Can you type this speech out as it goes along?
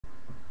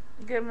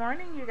Good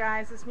morning, you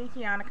guys. It's me,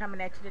 Kianna,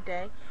 coming at you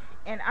today.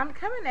 And I'm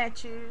coming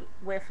at you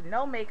with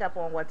no makeup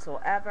on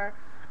whatsoever.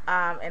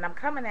 And I'm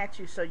coming at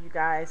you so you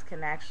guys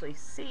can actually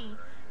see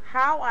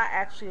how I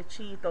actually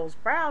achieved those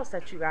brows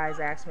that you guys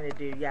asked me to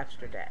do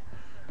yesterday.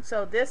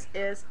 So this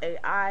is a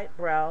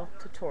eyebrow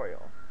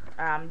tutorial.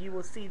 You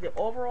will see the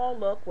overall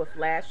look with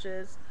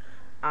lashes,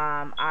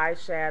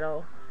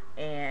 eyeshadow,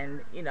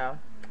 and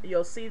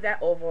you'll see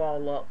that overall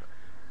look.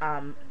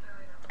 Um,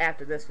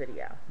 After this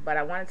video, but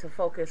I wanted to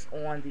focus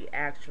on the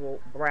actual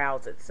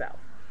brows itself.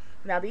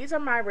 Now these are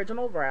my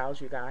original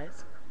brows, you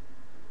guys.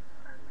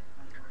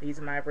 These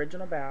are my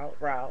original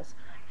brows,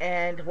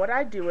 and what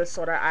I do is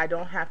so that I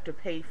don't have to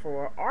pay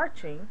for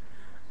arching,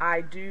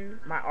 I do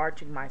my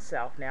arching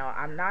myself. Now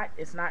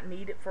it's not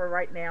needed for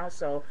right now,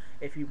 so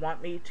if you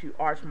want me to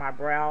arch my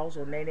brows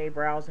or nene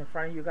brows in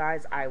front of you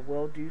guys, I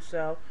will do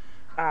so.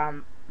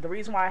 The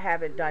reason why I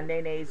haven't done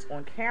nenes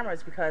on camera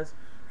is because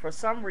for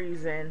some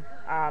reason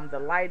the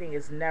lighting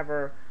is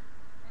never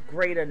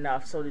great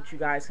enough so that you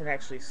guys can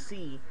actually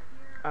see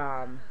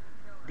um,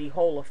 the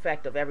whole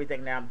effect of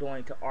everything that I'm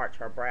doing to arch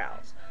her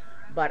brows.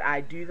 But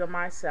I do them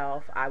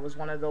myself. I was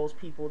one of those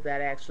people that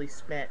actually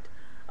spent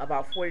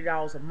about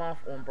 $40 a month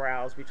on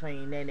brows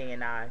between Nene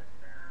and I.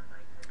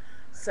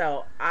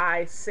 So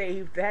I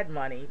saved that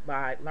money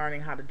by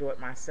learning how to do it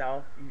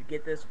myself. You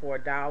get this for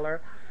 $1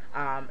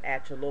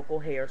 at your local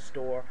hair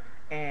store,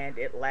 and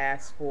it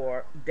lasts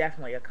for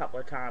definitely a couple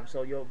of times.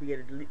 So you'll be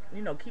able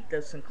to keep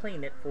this and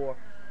clean it for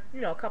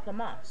a couple of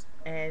months,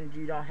 and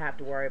you don't have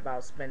to worry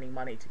about spending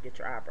money to get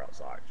your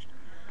eyebrows arched.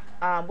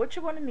 What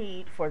you're going to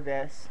need for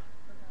this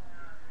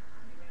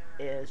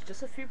is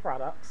just a few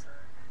products: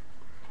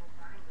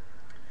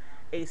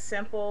 a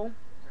simple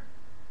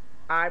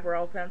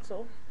eyebrow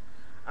pencil.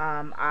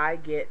 I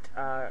get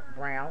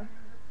brown.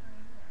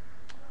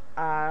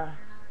 Uh,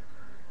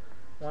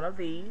 One of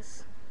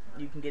these.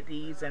 You can get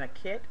these in a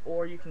kit,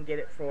 or you can get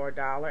it for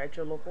 $1 at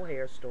your local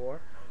hair store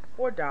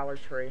or Dollar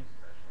Tree.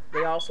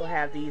 They also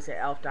have these at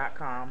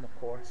elf.com, of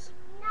course.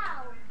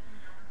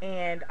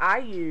 And I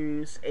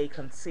use a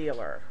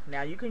concealer.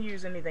 Now you can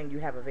use anything you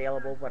have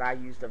available, but I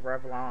use the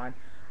Revlon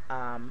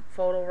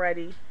Photo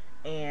Ready,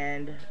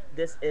 and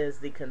this is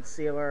the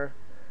concealer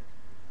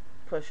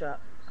push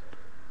up.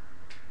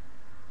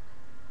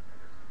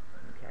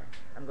 Okay,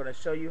 I'm going to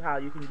show you how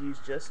you can use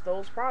just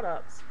those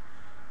products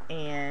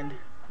and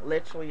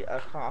literally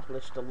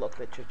accomplish the look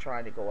that you're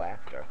trying to go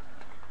after.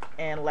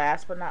 And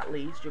last but not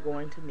least, you're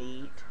going to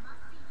need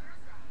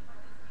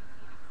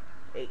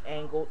a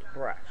angled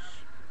brush.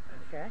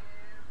 Okay,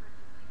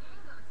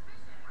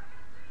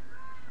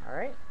 all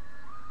right,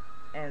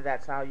 and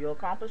that's how you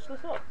accomplish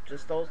this look,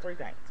 just those three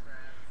things.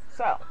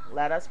 So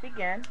let us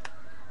begin.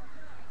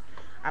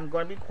 I'm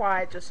going to be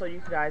quiet just so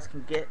you guys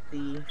can get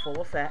the full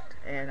effect,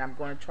 and I'm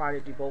going to try to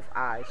do both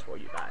eyes for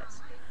you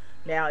guys.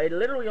 Now it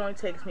literally only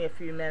takes me a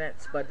few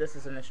minutes, but this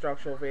is an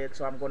instructional vid,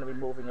 so I'm going to be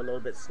moving a little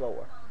bit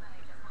slower.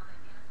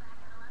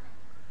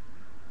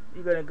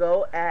 You're going to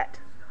go at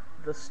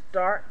the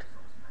start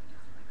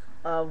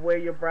of where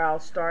your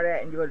brows start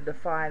at, and you're going to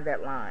define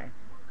that line.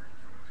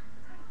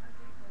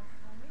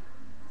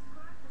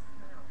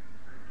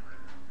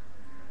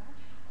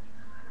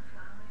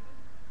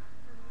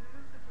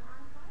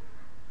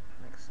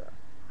 Like so.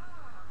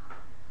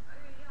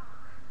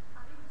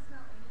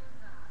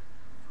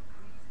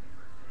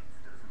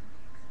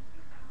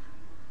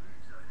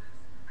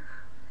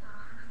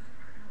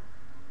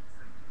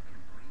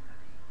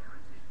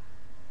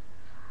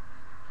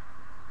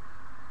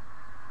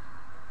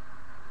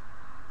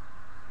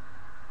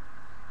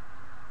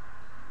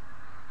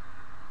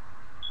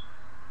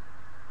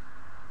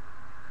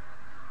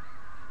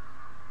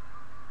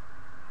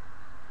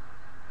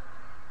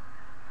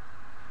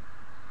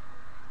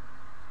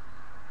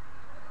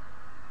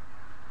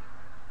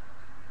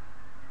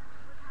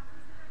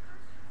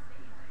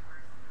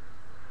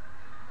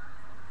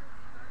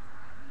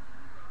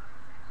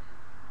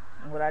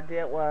 And what I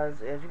did was,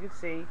 as you can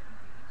see,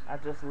 I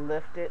just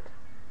lifted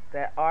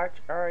that arch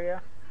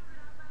area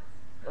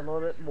a little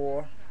bit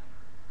more.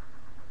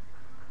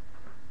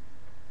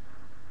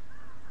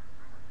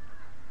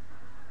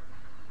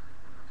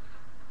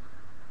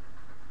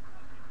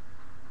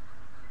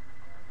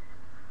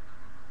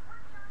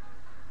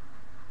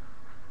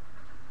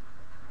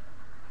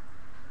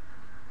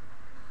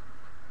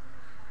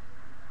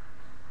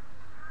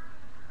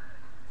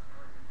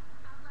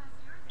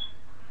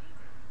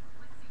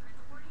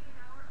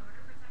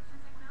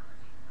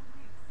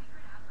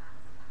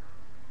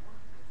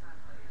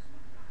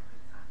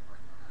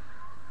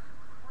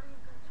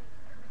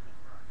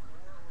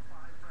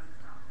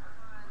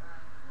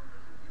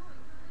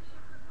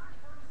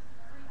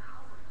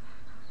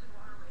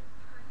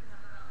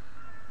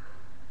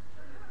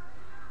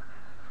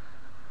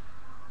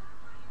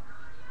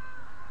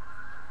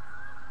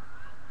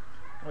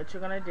 What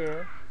you're going to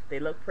do, they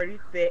look pretty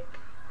thick,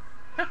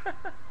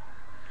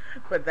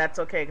 but that's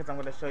okay because I'm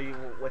going to show you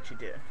what you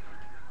do.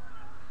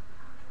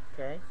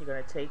 Okay, you're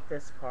going to take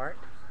this part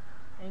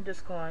and you're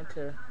just going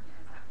to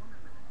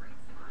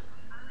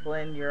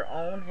blend your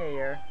own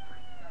hair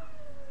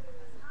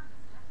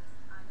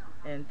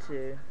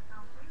into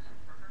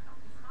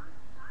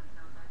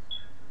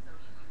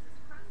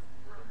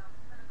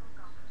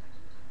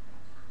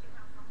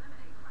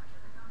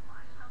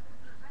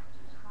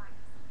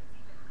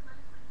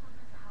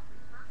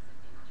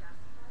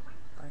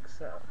like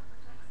so.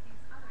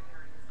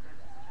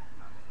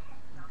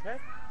 Okay.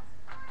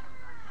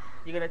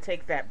 You're going to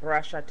take that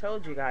brush I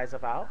told you guys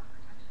about,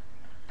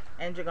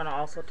 and you're going to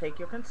also take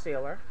your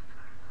concealer.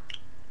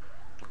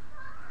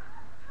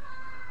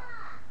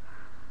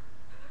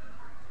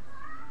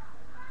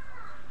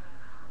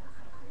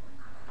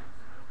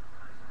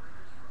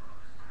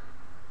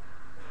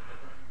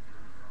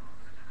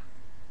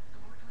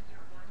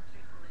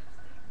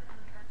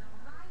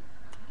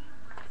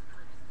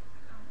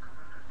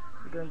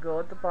 You're going to go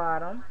at the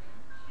bottom.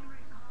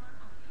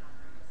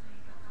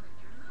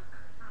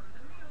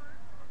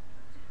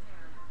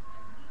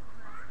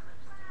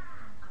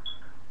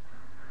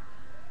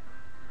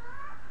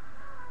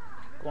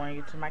 Going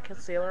into my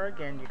concealer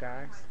again, you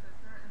guys.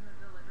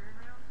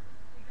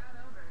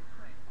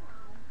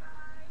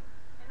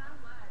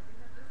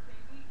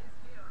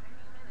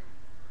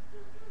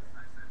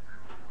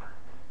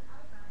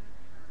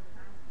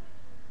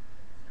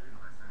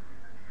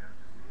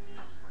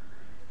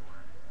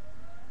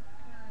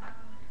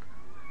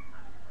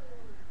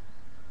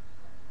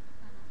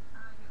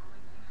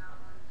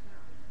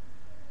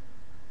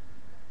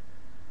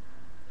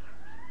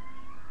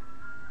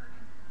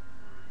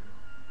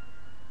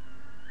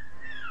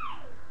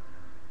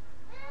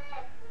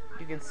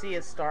 You can see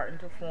it's starting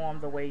to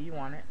form the way you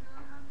want it.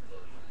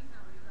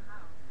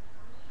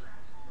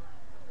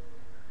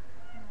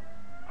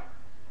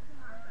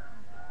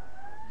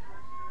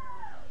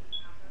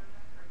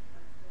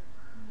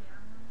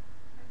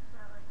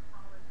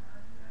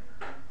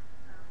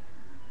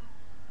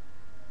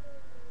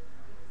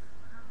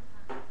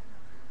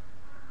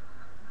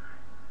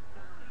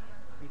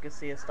 You can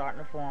see it's starting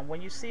to form.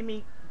 When you see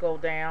me go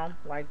down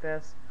like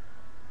this,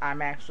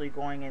 I'm actually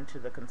going into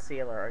the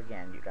concealer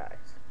again, you guys.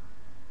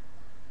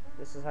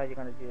 This is how you're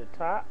going to do the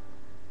top.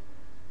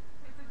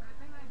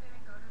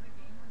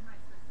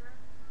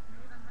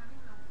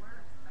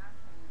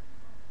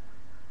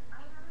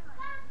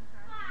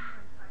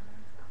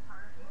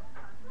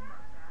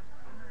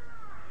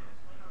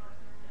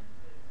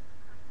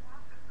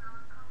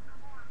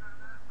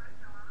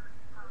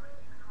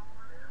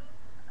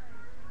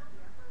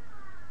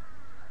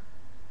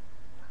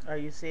 Oh,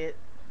 you see it?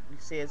 You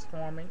see it's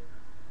forming?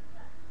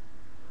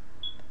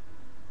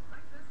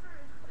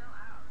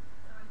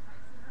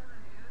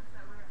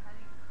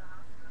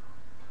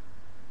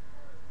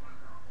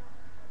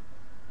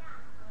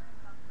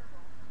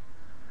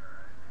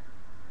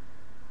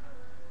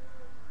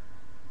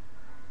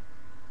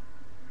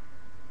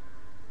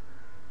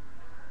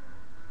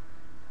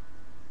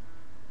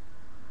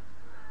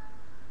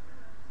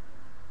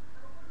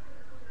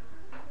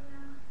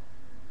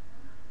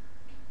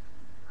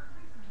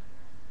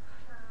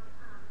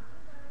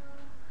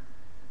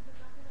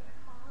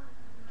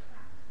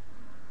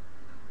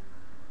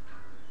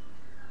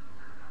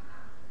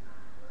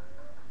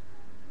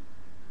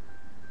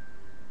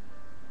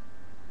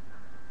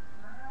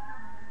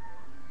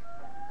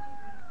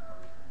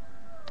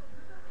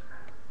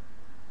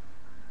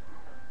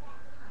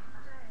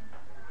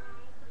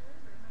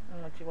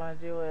 And what you want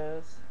to do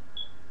is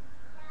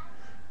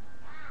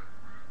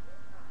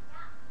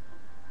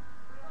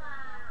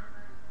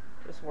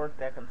just work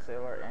that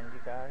concealer in, you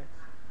guys.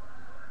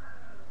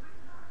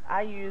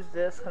 I use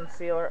this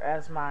concealer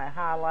as my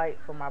highlight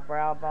for my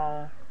brow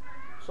bone,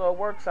 so it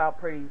works out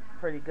pretty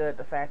good,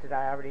 the fact that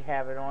I already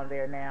have it on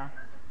there now.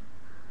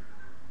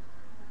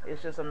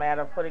 It's just a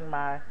matter of putting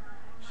my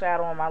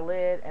shadow on my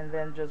lid and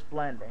then just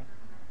blending,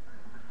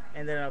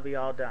 and then it'll be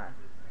all done.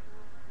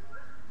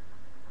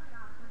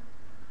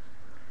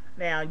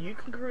 Now you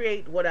can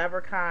create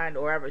whatever kind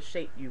or whatever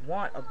shape you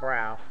want of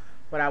brow,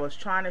 but I was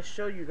trying to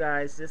show you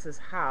guys this is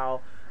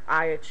how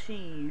I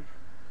achieve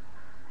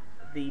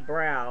the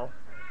brow.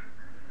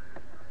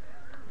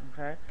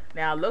 Okay,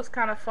 now it looks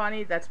kind of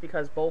funny. That's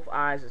because both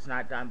eyes is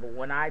not done, but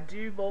when I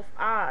do both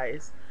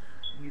eyes,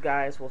 you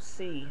guys will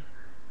see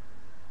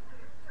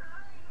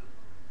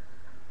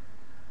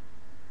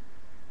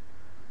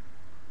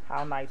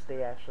how nice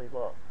they actually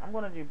look. I'm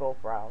going to do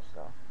both brows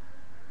though,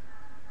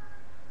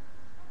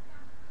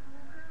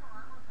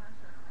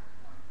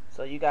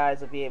 so you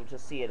guys will be able to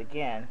see it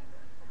again.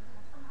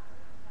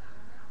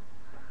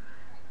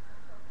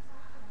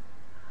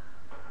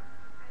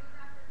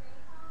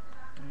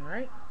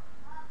 Alright,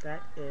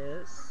 that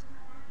is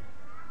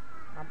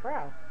my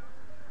brow.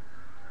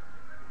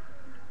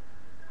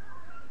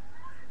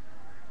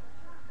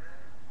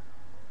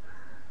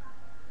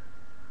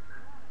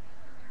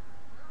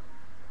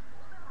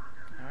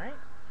 Alright,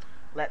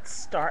 let's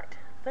start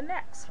the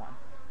next one.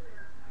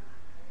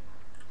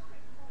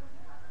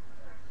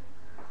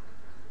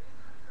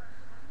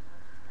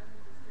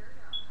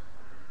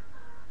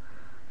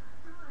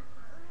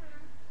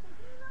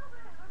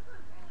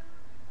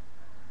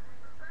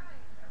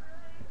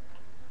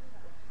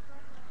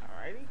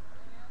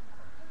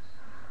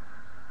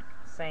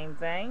 same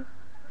thing.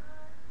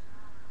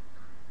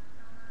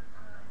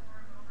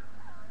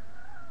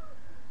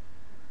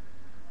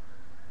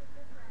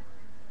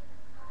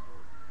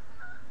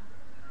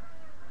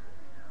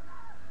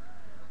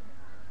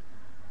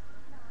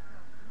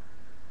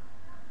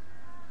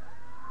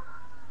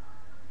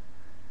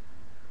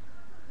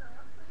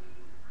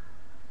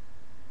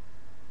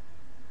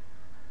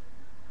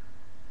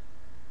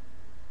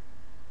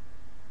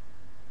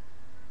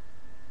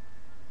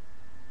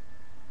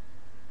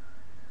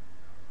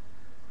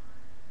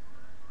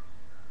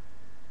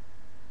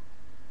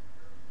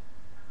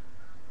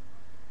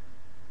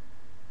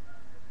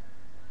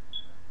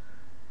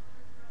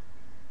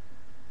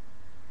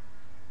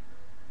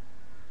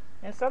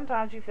 And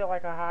sometimes you feel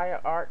like a higher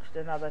arch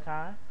than other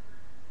times.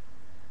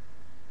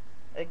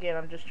 Again,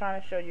 I'm just trying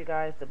to show you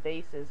guys the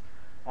basis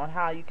on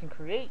how you can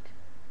create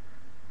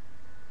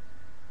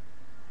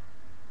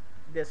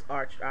this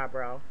arched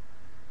eyebrow,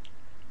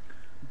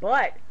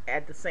 but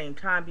at the same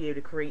time be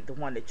able to create the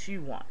one that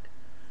you want.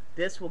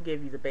 This will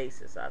give you the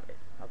basis of it,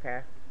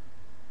 okay?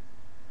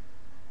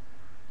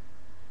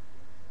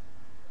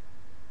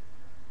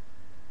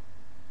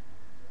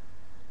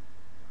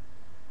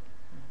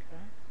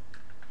 Okay.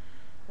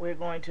 We're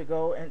going to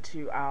go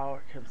into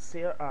our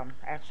conceal,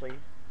 actually,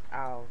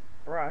 our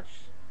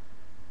brush.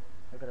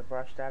 We're going to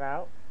brush that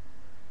out.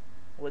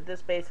 What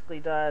this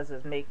basically does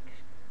is make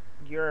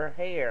your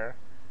hair,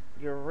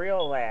 your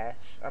real lash,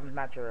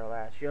 not your real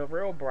lash, your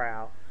real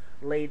brow,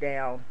 lay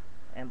down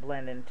and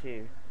blend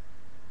into.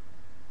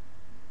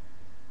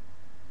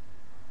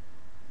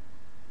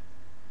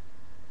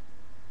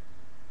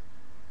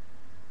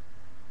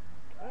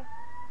 Okay.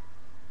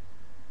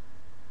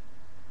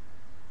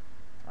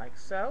 Like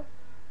so.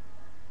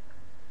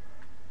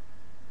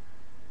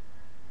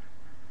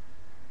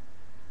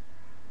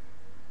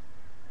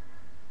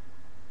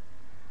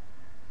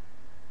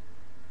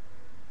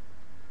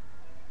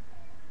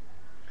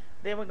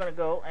 Then we're going to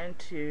go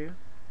into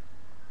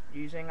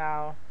using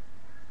our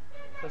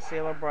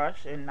concealer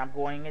brush, and I'm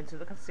going into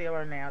the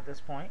concealer now at this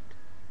point.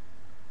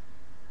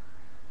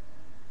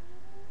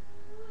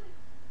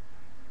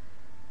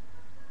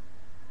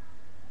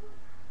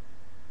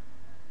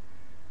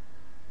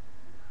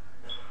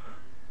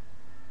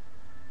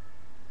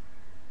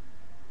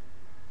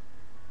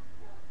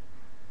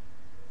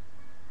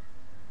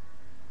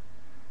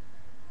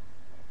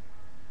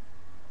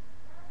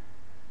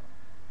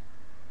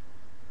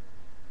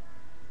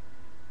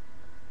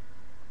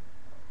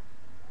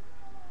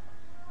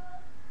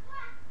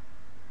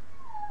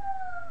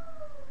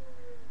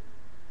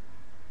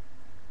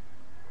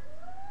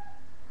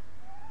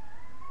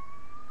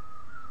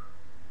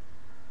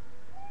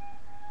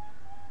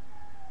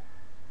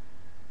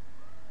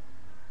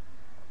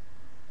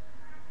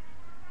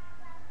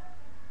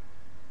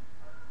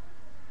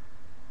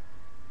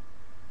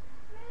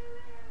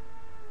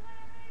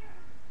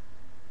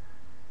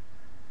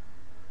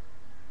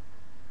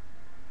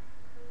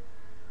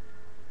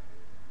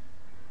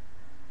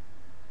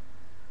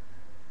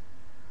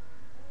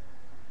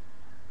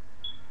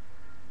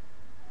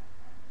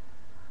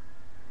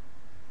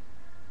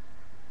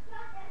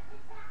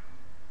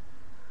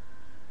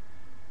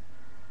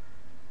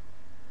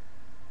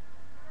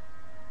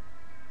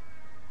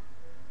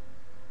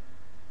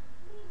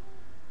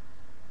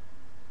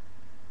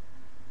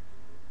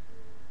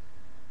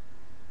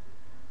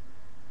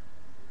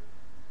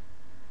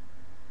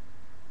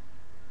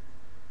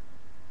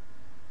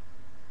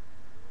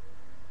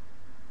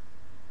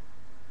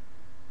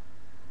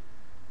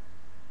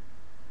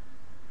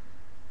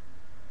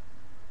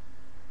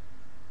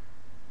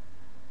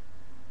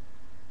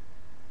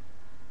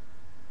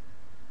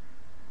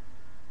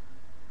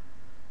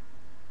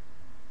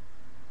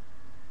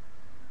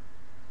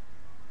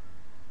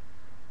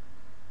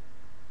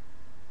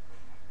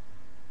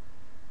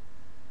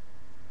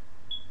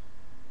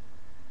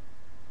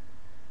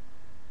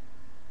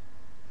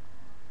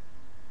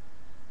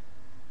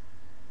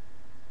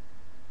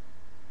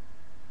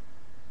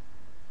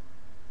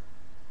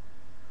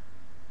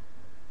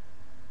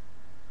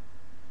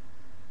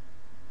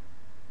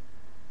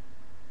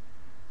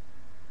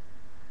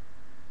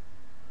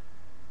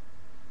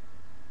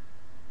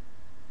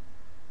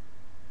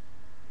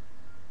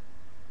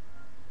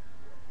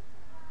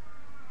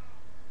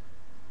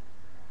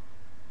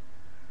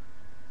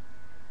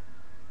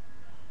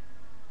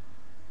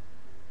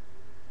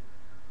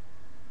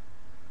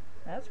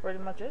 That's pretty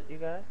much it, you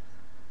guys.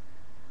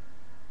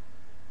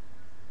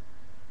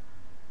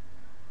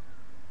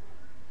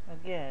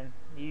 Again,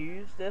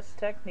 use this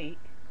technique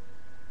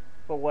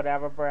for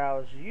whatever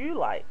brows you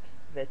like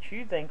that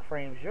you think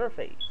frames your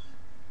face.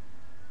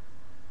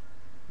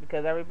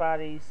 Because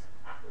everybody's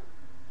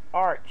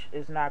arch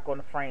is not going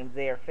to frame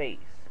their face.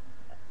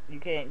 You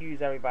can't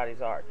use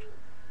everybody's arch.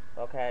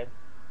 Okay?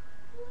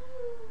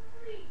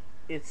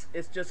 It's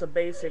just a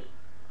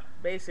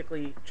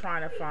basically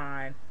trying to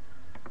find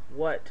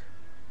what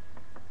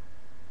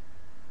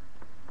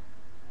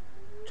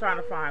trying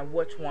to find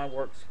which one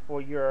works for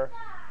your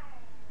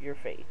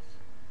face.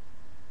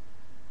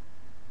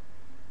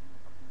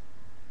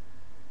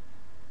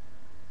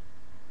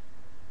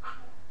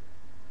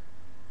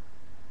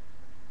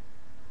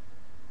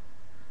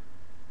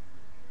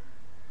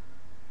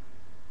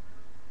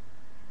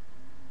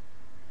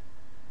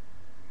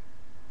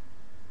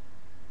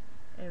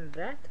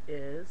 that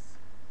is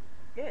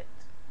it.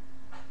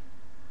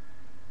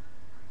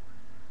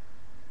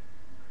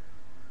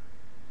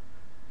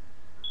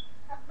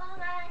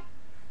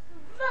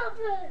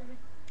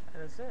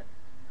 That is it.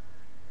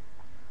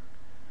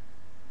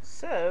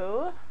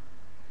 So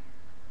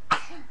I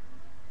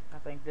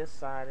think this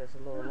side is a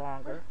little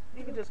longer.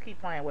 You can just keep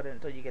playing with it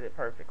until you get it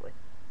perfectly.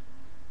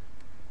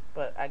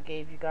 But I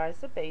gave you guys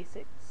the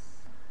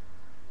basics.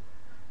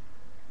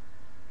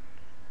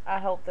 I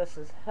hope this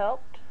has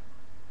helped.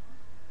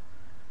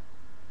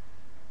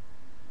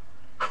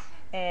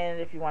 And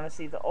if you want to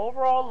see the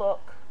overall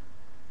look,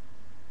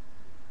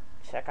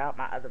 check out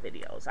my other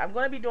videos. I'm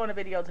going to be doing a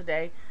video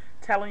today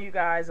telling you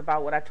guys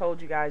about what I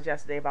told you guys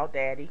yesterday about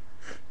Daddy.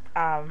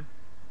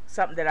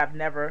 Something that I've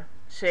never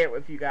shared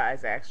with you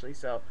guys actually.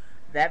 So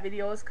that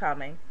video is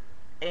coming.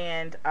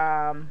 And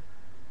I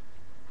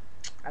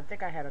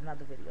think I had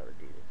another video to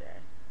do today.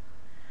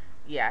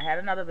 Yeah, I had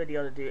another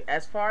video to do.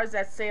 As far as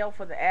that sale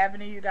for the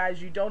Avenue, you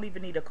guys, you don't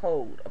even need a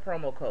code, a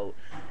promo code.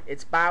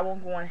 It's buy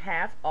one going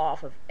half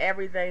off of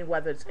everything,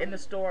 whether it's in the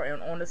store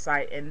and on the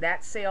site. And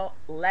that sale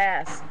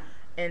lasts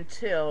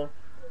until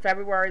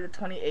February the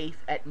 28th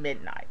at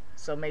midnight.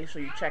 So make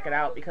sure you check it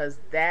out, because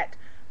that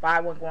buy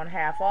one going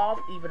half off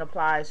even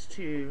applies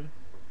to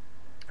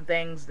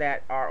things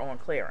that are on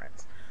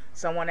clearance.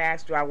 Someone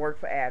asked, do I work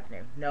for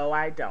Avenue? No,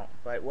 I don't.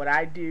 But what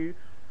I do,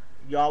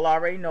 y'all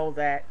already know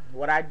that.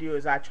 What I do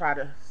is I try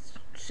to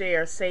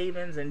share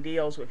savings and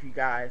deals with you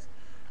guys,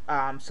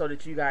 so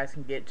that you guys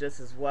can get just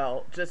as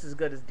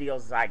good as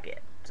deals as I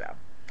get. So,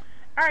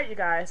 alright you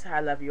guys, I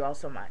love you all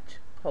so much.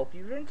 Hope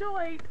you've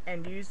enjoyed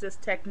and use this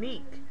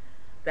technique.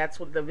 That's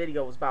what the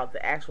video was about,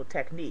 the actual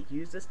technique.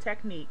 Use this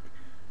technique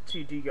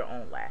to do your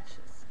own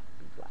lashes.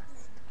 Be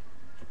blessed.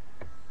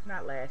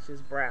 Not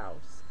lashes,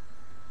 brows.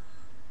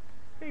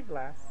 Be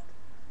blessed.